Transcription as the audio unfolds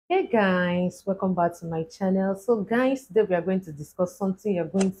Hey guys, welcome back to my channel. So guys, today we are going to discuss something you're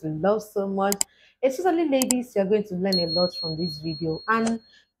going to love so much, especially ladies. You're going to learn a lot from this video, and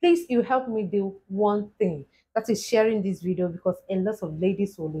please you help me do one thing, that is sharing this video, because a lot of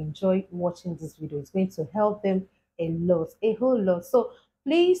ladies will enjoy watching this video. It's going to help them a lot, a whole lot. So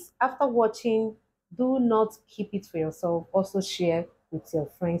please, after watching, do not keep it for yourself. Also share with your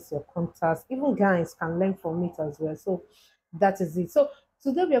friends, your contacts. Even guys can learn from it as well. So that is it. So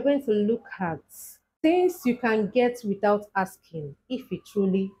today we are going to look at things you can get without asking if he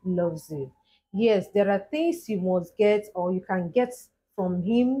truly loves you. Yes, there are things you must get or you can get from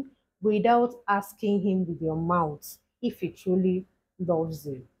him without asking him with your mouth if he truly loves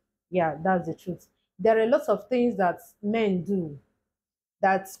you. Yeah, that's the truth. There are lots of things that men do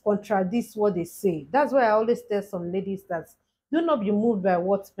that contradicts what they say. That's why I always tell some ladies that do not be moved by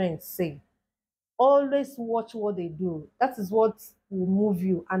what men say. Always watch what they do. That is what will move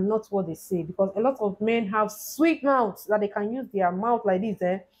you and not what they say, because a lot of men have sweet mouths that they can use their mouth like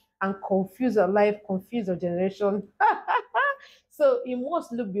this and confuse your life, confuse your generation. So you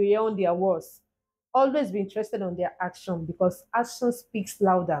must look beyond their words. Always be interested on their action, because action speaks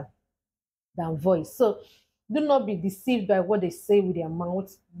louder than voice. So do not be deceived by what they say with their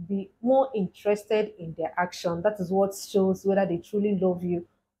mouth. Be more interested in their action. That is what shows whether they truly love you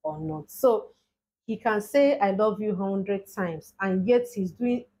or not. So he can say I love you 100 times, and yet he's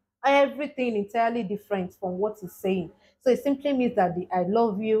doing everything entirely different from what he's saying. So it simply means that the I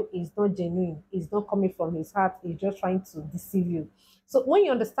love you is not genuine, it's not coming from his heart, he's just trying to deceive you. So when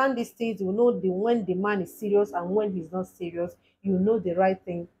you understand these things, you know when the man is serious and when he's not serious, you know the right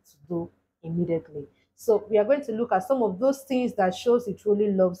thing to do immediately. So we are going to look at some of those things that shows he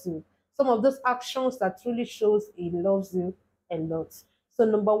truly loves you, some of those actions that truly shows he loves you a lot. So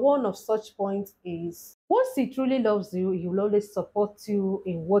number one of such points is, once he truly loves you, he will always support you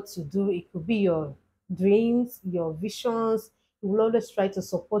in what you do. It could be your dreams, your visions. He will always try to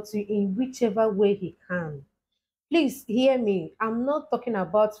support you in whichever way he can. Please hear me. I'm not talking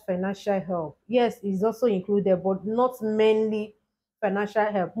about financial help. Yes, it's also included, but not mainly financial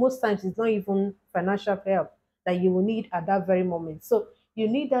help. Most times, it's not even financial help that you will need at that very moment. So you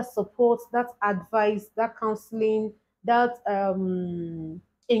need that support, that advice, that counseling, that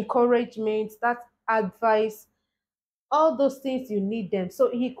encouragement, that advice, all those things you need them.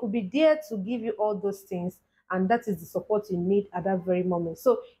 So he could be there to give you all those things, and that is the support you need at that very moment.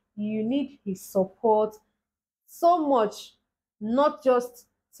 So you need his support so much, not just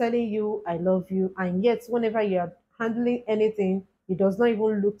telling you I love you, and yet whenever you are handling anything, he does not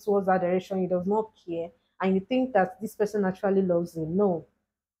even look towards that direction, he does not care, and you think that this person actually loves you. No,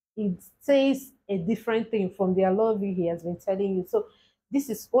 it says a different thing from the I love you he has been telling you. So this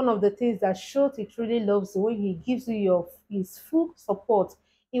is one of the things that shows he truly loves you, when he gives you his full support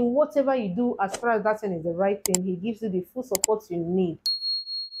in whatever you do. As far as that thing is the right thing, he gives you the full support you need.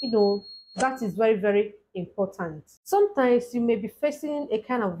 That is very, very important. Sometimes you may be facing a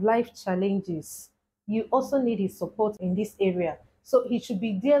kind of life challenges. You also need his support in this area. So he should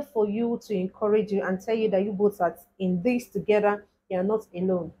be there for you to encourage you and tell you that you both are in this together. You are not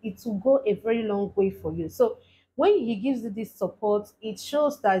alone. It will go a very long way for you. So when he gives you this support, it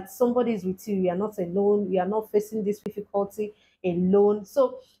shows that somebody is with you. You are not alone. You are not facing this difficulty alone.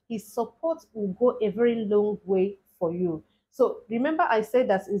 So his support will go a very long way for you. So remember, I said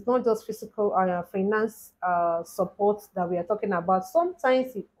that it's not just physical finance support that we are talking about.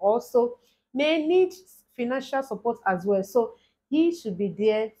 Sometimes it also may need financial support as well. So he should be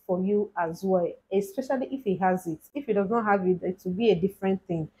there for you as well, especially if he has it. If he does not have it, it will be a different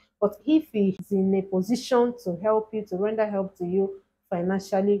thing. But if he is in a position to help you, to render help to you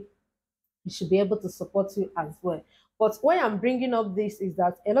financially, he should be able to support you as well. But why I'm bringing up this is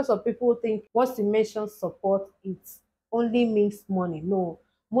that a lot of people think once you mention support, it only means money. No,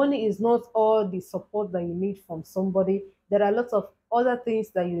 money is not all the support that you need from somebody. There are lots of other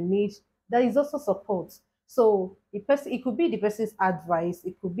things that you need that is also support. So the person, it could be the person's advice,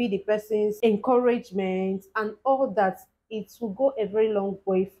 it could be the person's encouragement, and all that. It will go a very long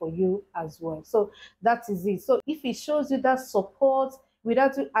way for you as well. So that is it. So if it shows you that support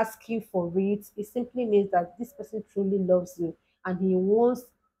without you asking for it, it simply means that this person truly loves you and he wants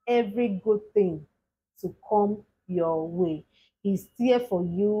every good thing to come your way. He's there for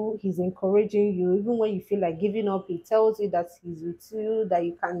you, he's encouraging you. Even when you feel like giving up, he tells you that he's with you, that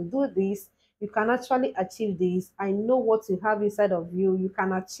you can do this, you can actually achieve this. I know what you have inside of you, you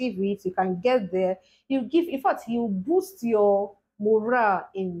can achieve it, you can get there. You give, in fact, you boost your morale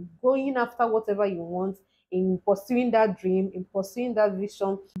in going after whatever you want, in pursuing that dream, in pursuing that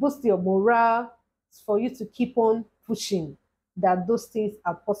vision, boost your morale for you to keep on pushing. that those things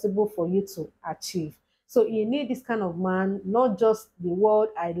are possible for you to achieve. So you need this kind of man, not just the word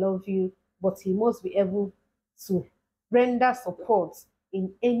I love you, but he must be able to render support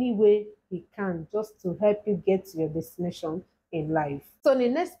in any way he can just to help you get to your destination in life. So the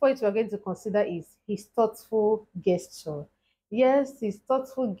next point we're going to consider is his thoughtful gesture. Yes, his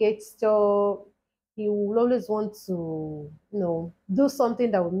thoughtful gesture, he will always want to, do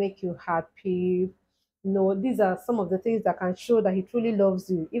something that will make you happy. These are some of the things that can show that he truly loves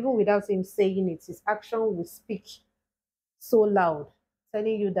you, even without him saying it. His action will speak so loud,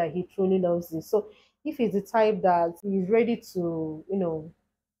 telling you that he truly loves you. So if he's the type that is ready to,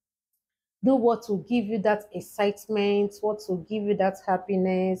 do what will give you that excitement, what will give you that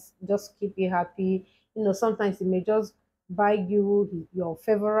happiness, just keep you happy. Sometimes he may just buy you your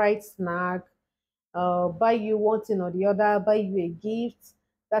favorite snack, buy you one thing or the other, buy you a gift.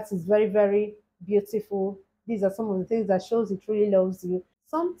 That is very, very beautiful. These are some of the things that shows he truly loves you.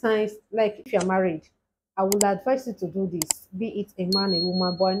 Sometimes, like if you're married, I would advise you to do this, be it a man, a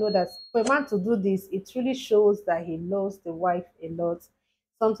woman. But I know that for a man to do this, it really shows that he loves the wife a lot.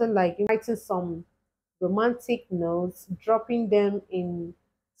 Something like writing some romantic notes, dropping them in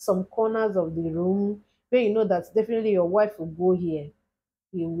some corners of the room where you know that definitely your wife will go here.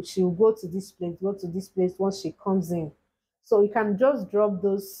 She'll go to this place, go to this place once she comes in. So you can just drop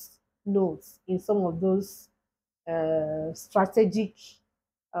those notes in some of those strategic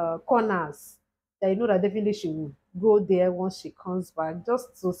corners that you know that definitely she will go there once she comes back,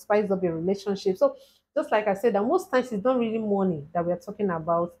 just to spice up your relationship. So just like I said, that most times it's not really money that we're talking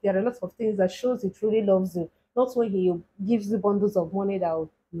about. There are a lot of things that shows he truly loves you. Not when he gives you bundles of money that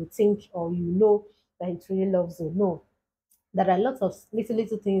you think or you know that he truly loves you. No, there are lots of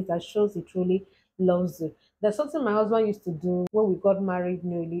little things that shows he truly loves you. There's something my husband used to do when we got married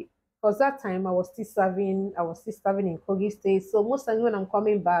newly. Because that time I was still serving in Kogi State. So most times when I'm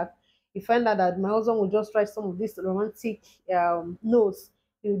coming back, you find out that my husband will just write some of these romantic notes.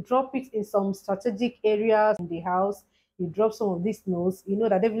 He'll drop it in some strategic areas in the house. You drop some of these notes. You know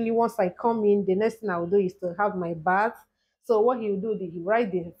that definitely once I come in, the next thing I will do is to have my bath. So what he'll do, he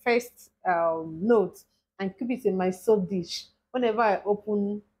write the first note and keep it in my soap dish. Whenever I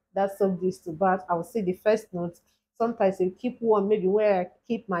open that soap dish to bath, I will see the first note. Sometimes I keep one, maybe where I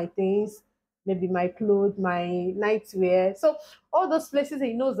keep my things, maybe my clothes, my nightwear. So all those places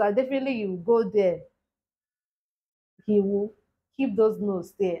he knows that definitely you go there, he will keep those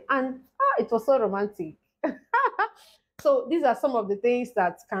notes there. And it was so romantic. So these are some of the things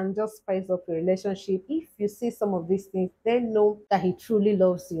that can just spice up a relationship. If you see some of these things, then know that he truly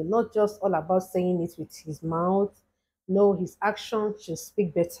loves you, not just all about saying it with his mouth. No, his actions should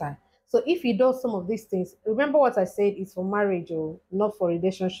speak better. So if he does some of these things, remember what I said, it's for marriage or not for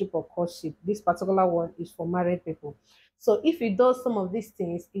relationship or courtship. This particular one is for married people. So if he does some of these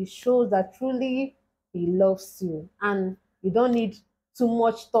things, it shows that truly he loves you, and you don't need too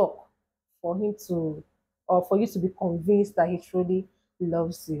much talk for him to, or for you to be convinced that he truly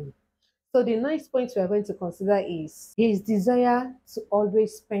loves you. So the next point we are going to consider is his desire to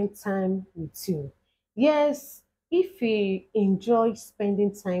always spend time with you. Yes, if he enjoys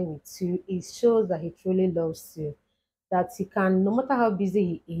spending time with you, it shows that he truly loves you. That he can, no matter how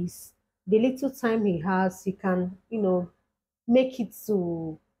busy he is, the little time he has, he can, make it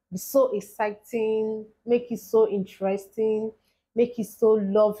to be so exciting, make it so interesting, make it so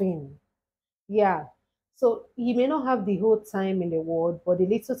loving. Yeah. So he may not have the whole time in the world, but the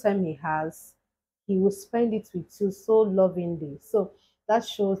little time he has, he will spend it with you so lovingly. So that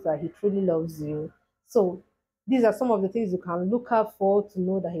shows that he truly loves you. So these are some of the things you can look out for to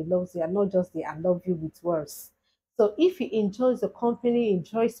know that he loves you, and not just the I love you with words. So if he enjoys the company,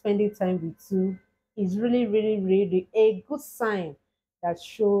 enjoys spending time with you, it's really, really, really a good sign that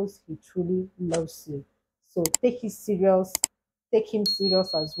shows he truly loves you. So take him serious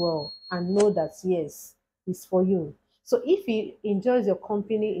as well, and know that yes, he's for you. So if he enjoys your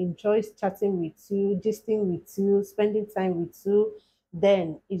company, enjoys chatting with you, gisting with you, spending time with you,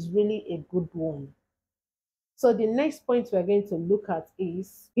 then it's really a good one. So the next point we're going to look at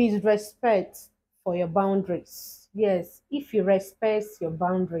is his respect for your boundaries. Yes, if he respects your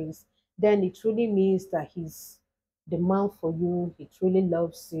boundaries, then it truly means that he's the man for you. He truly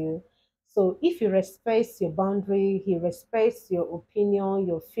loves you. So if he respects your boundary, he respects your opinion,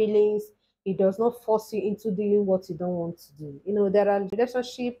 your feelings, he does not force you into doing what you don't want to do. There are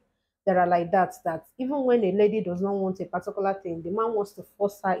relationships that are like that even when a lady does not want a particular thing, the man wants to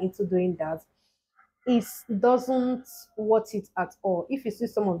force her into doing that. It doesn't worth it at all. If you see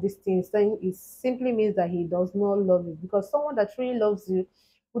some of these things, then it simply means that he does not love you, because someone that truly loves you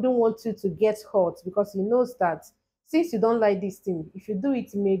wouldn't want you to get hurt, because he knows that since you don't like this thing, if you do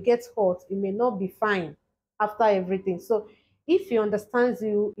it, it may get hot, it may not be fine after everything. So if he understands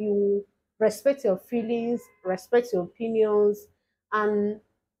you, you respect your feelings, respect your opinions, and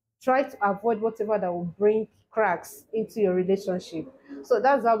try to avoid whatever that will bring cracks into your relationship. So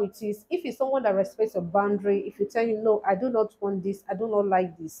that's how it is. If it's someone that respects your boundary, if you tell him, no, I do not want this, I do not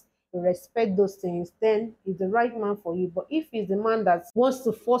like this, you respect those things, then he's the right man for you. But if he's the man that wants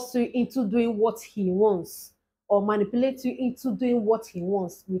to force you into doing what he wants or manipulate you into doing what he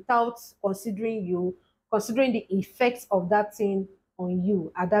wants without considering you, considering the effects of that thing on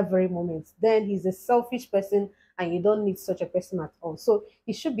you at that very moment, then he's a selfish person and you don't need such a person at all. So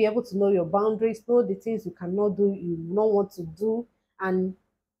you should be able to know your boundaries, know the things you cannot do, you don't want to do, and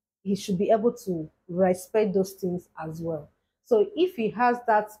he should be able to respect those things as well. So if he has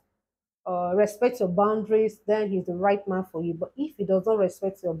that respect your boundaries, then he's the right man for you. But if he doesn't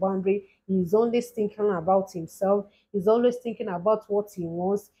respect your boundary, he's always thinking about himself, he's always thinking about what he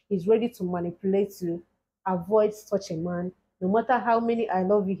wants, he's ready to manipulate you, avoid such a man. No matter how many I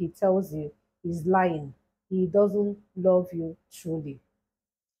love you he tells you, he's lying. He doesn't love you truly.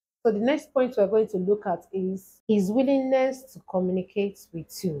 So the next point we're going to look at is his willingness to communicate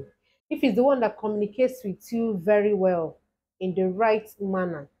with you. If he's the one that communicates with you very well in the right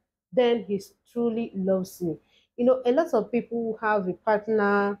manner, then he truly loves you. You know, a lot of people have a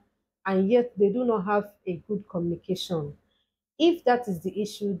partner and yet they do not have a good communication. If that is the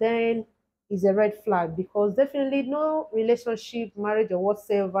issue, then it's a red flag, because definitely no relationship, marriage, or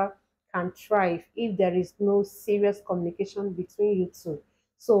whatsoever can thrive if there is no serious communication between you two.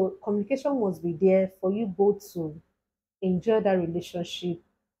 So communication must be there for you both to enjoy that relationship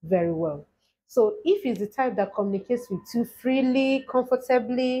very well. So if he's the type that communicates with you freely,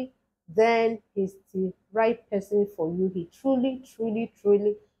 comfortably, then he's the right person for you. He truly, truly,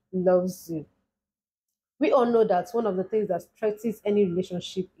 truly loves you. We all know that one of the things that stresses any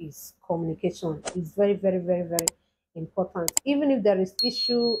relationship is communication. It's very, very, very, very important. Even if there is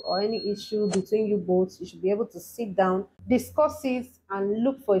issue or any issue between you both, you should be able to sit down, discuss it, and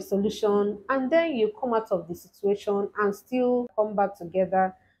look for a solution. And then you come out of the situation and still come back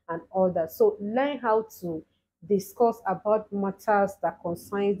together and all that. So learn how to discuss about matters that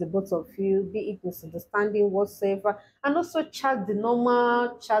concerns the both of you, be it misunderstanding whatsoever, and also chat the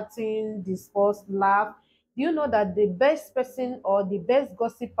normal chatting, discuss, laugh. Do you know that the best person or the best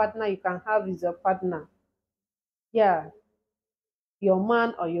gossip partner you can have is your partner? Yeah, your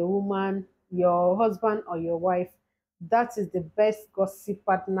man or your woman, your husband or your wife. That is the best gossip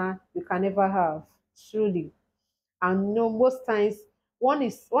partner you can ever have, truly. And you know, most times, one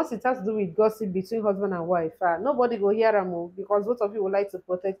is once it has to do with gossip between husband and wife, nobody will hear them because both of you would like to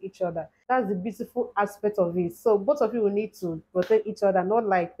protect each other. That's the beautiful aspect of it. So both of you will need to protect each other, not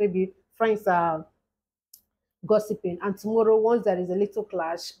like maybe friends are gossiping and tomorrow once there is a little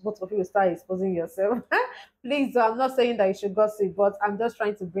clash both of you will start exposing yourself. Please, I'm not saying that you should gossip, but I'm just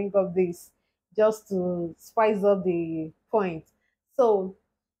trying to bring up this just to spice up the point. So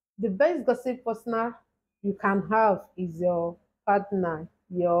the best gossip partner you can have is your partner,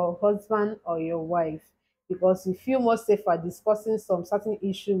 your husband or your wife, because you feel more safer discussing some certain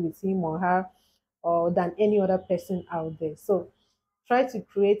issue with him or her or than any other person out there. So try to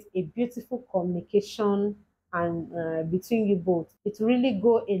create a beautiful communication and between you both. It really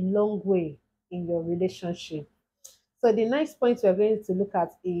go a long way in your relationship. So the next point we're going to look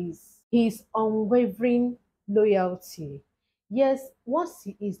at is his unwavering loyalty. Yes, once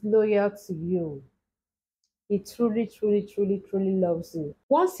he is loyal to you, he truly, truly, truly, truly loves you.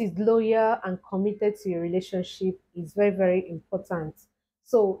 Once he's loyal and committed to your relationship, is very, very important.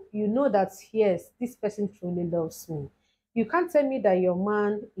 So you know that yes, this person truly loves me. You can't tell me that your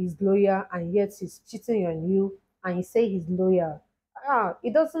man is loyal and yet he's cheating on you and you say he's loyal.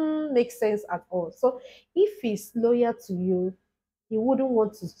 It doesn't make sense at all. So if he's loyal to you, he wouldn't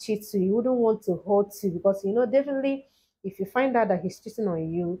want to cheat you, he wouldn't want to hurt you, because you know definitely if you find out that he's cheating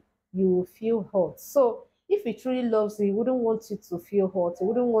on you, you will feel hurt. So if he truly loves you, he wouldn't want you to feel hurt, he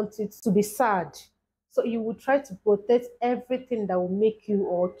wouldn't want you to be sad. So he would try to protect everything that will make you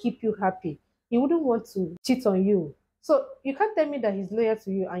or keep you happy. He wouldn't want to cheat on you. So you can't tell me that he's loyal to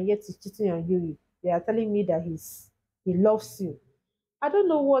you and yet he's cheating on you. You are telling me that he loves you. I don't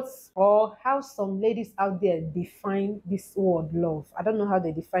know what or how some ladies out there define this word love. I don't know how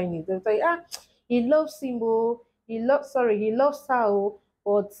they define it. They'll say, he loves him, oh, he loves her, oh,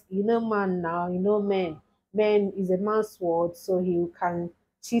 but you know, man now, you know, man. Man is a man's word, so he can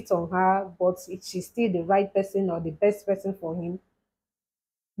cheat on her, but she's still the right person or the best person for him.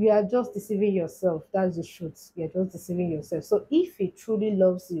 You are just deceiving yourself. That's the truth. You're just deceiving yourself. So if he truly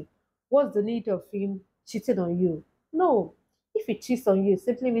loves you, what's the need of him cheating on you? No. If he cheats on you, it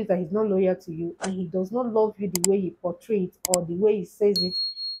simply means that he's not loyal to you and he does not love you the way he portrays it or the way he says it.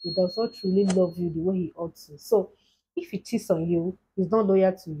 He does not truly love you the way he ought to. So if he cheats on you, he's not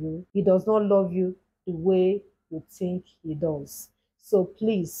loyal to you. He does not love you the way you think he does. So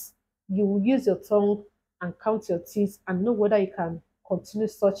please, you will use your tongue and count your teeth and know whether you can continue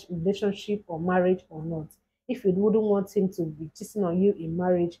such relationship or marriage or not. If you wouldn't want him to be cheating on you in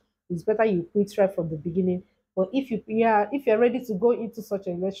marriage, it's better you quit right from the beginning. But if you're ready to go into such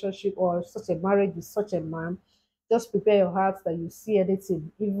a relationship or such a marriage with such a man, just prepare your heart that you see anything,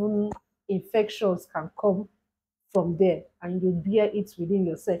 even infections can come from there, and you bear it within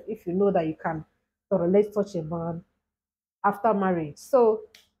yourself if you know that you can tolerate such a man after marriage. So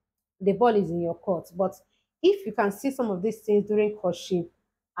the ball is in your court. But if you can see some of these things during courtship,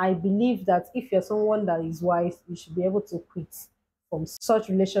 I believe that if you're someone that is wise, you should be able to quit from such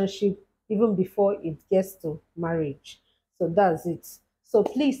relationship even before it gets to marriage. So that's it. So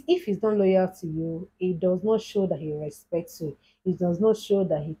please, if he's not loyal to you, it does not show that he respects you. It does not show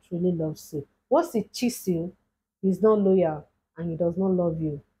that he truly loves you. Once he cheats you, he's not loyal and he does not love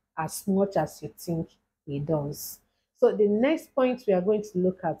you as much as you think he does. So the next point we are going to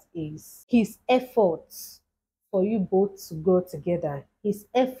look at is his efforts for you both to grow together. His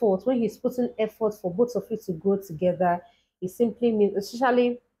effort, when he's putting effort for both of you to grow together, it simply means,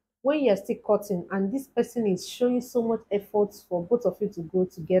 especially when you're still courting and this person is showing so much effort for both of you to grow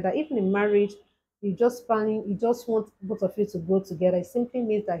together, even in marriage, you just want both of you to grow together. It simply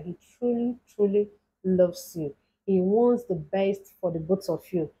means that he truly, truly loves you. He wants the best for the both of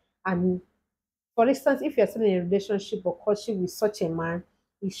you. And for instance, if you're still in a relationship or courtship with such a man,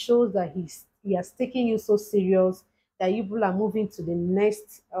 it shows that he has taken you so serious that you people are moving to the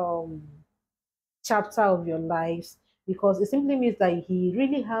next chapter of your lives, because it simply means that he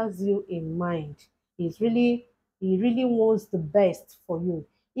really has you in mind. He really wants the best for you.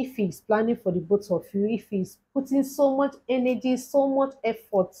 If he's planning for the both of you, if he's putting so much energy, so much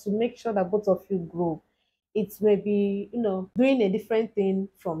effort to make sure that both of you grow, it may be, doing a different thing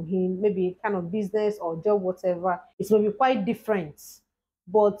from him, maybe kind of business or job, whatever. It may be quite different,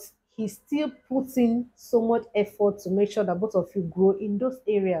 but he still puts in so much effort to make sure that both of you grow in those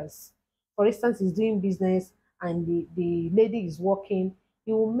areas. For instance, he's doing business and the lady is working,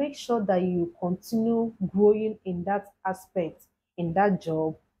 he will make sure that you continue growing in that aspect, in that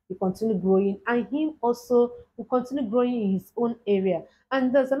job. You continue growing, and him also will continue growing in his own area.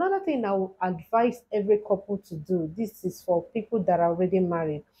 And there's another thing I would advise every couple to do. This is for people that are already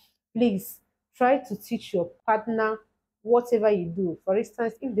married. Please try to teach your partner whatever you do. For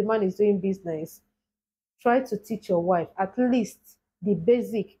instance, if the man is doing business, try to teach your wife at least the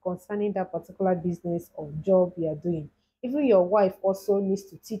basic concerning that particular business or job you are doing. Even your wife also needs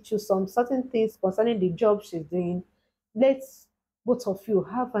to teach you some certain things concerning the job she's doing. Let both of you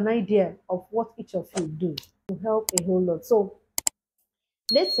have an idea of what each of you do to help a whole lot. So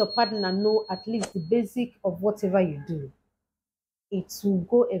let your partner know at least the basic of whatever you do. It will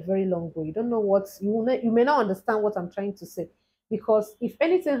go a very long way. You don't know what you may not understand what I'm trying to say, because if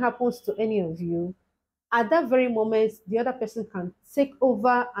anything happens to any of you, at that very moment, the other person can take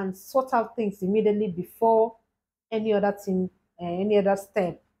over and sort out things immediately before any other thing, any other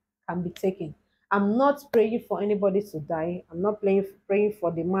step can be taken. I'm not praying for anybody to die. I'm not praying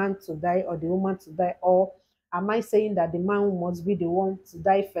for the man to die or the woman to die. Or am I saying that the man must be the one to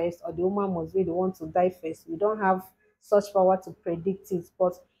die first or the woman must be the one to die first? We don't have such power to predict it.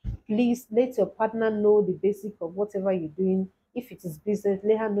 But please let your partner know the basic of whatever you're doing. If it is business,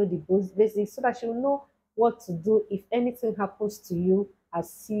 let her know the basics so that she will know what to do if anything happens to you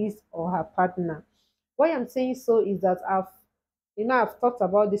as his or her partner. Why I'm saying so is that I've talked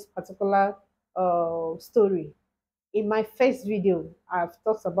about this particular story in my first video. I've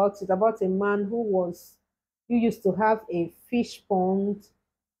talked about it, about a man who used to have a fish pond,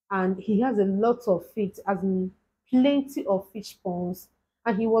 and he has a lot of fish, as in plenty of fish ponds,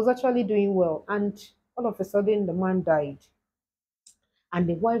 and he was actually doing well. And all of a sudden, the man died, and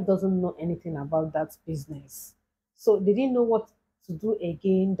the wife doesn't know anything about that business. So they didn't know what to do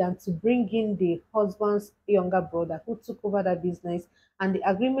again than to bring in the husband's younger brother who took over that business. And the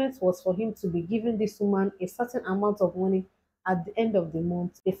agreement was for him to be giving this woman a certain amount of money at the end of the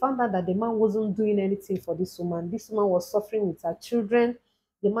month. They found out that the man wasn't doing anything for this woman. This woman was suffering with her children.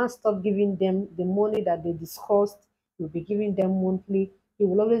 The man stopped giving them the money that they discussed. He will be giving them monthly. He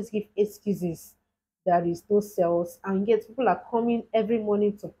will always give excuses. There is no sales, and yet people are coming every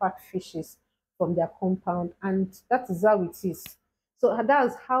morning to pack fishes from their compound, and that is how it is. So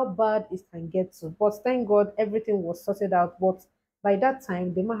that's how bad it can get to. But thank God everything was sorted out. But by that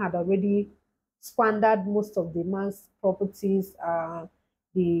time, the man had already squandered most of the man's properties,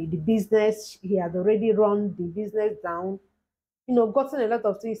 the business. He had already run the business down, gotten a lot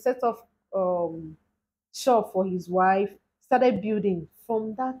of things, set off shop for his wife, started building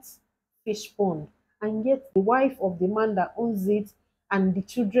from that fish pond. And yet, the wife of the man that owns it and the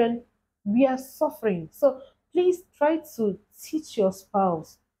children, we are suffering. So, please try to teach your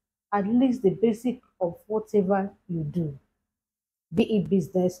spouse at least the basic of whatever you do, be it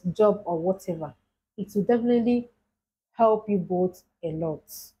business, job, or whatever. It will definitely help you both a lot.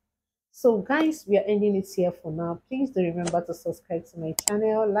 So guys, we are ending it here for now. Please do remember to subscribe to my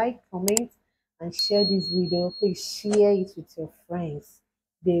channel, like, comment, and share this video. Please share it with your friends.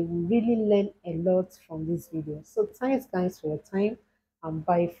 They will really learn a lot from this video. So thanks guys for your time, and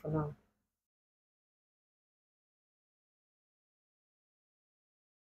bye for now.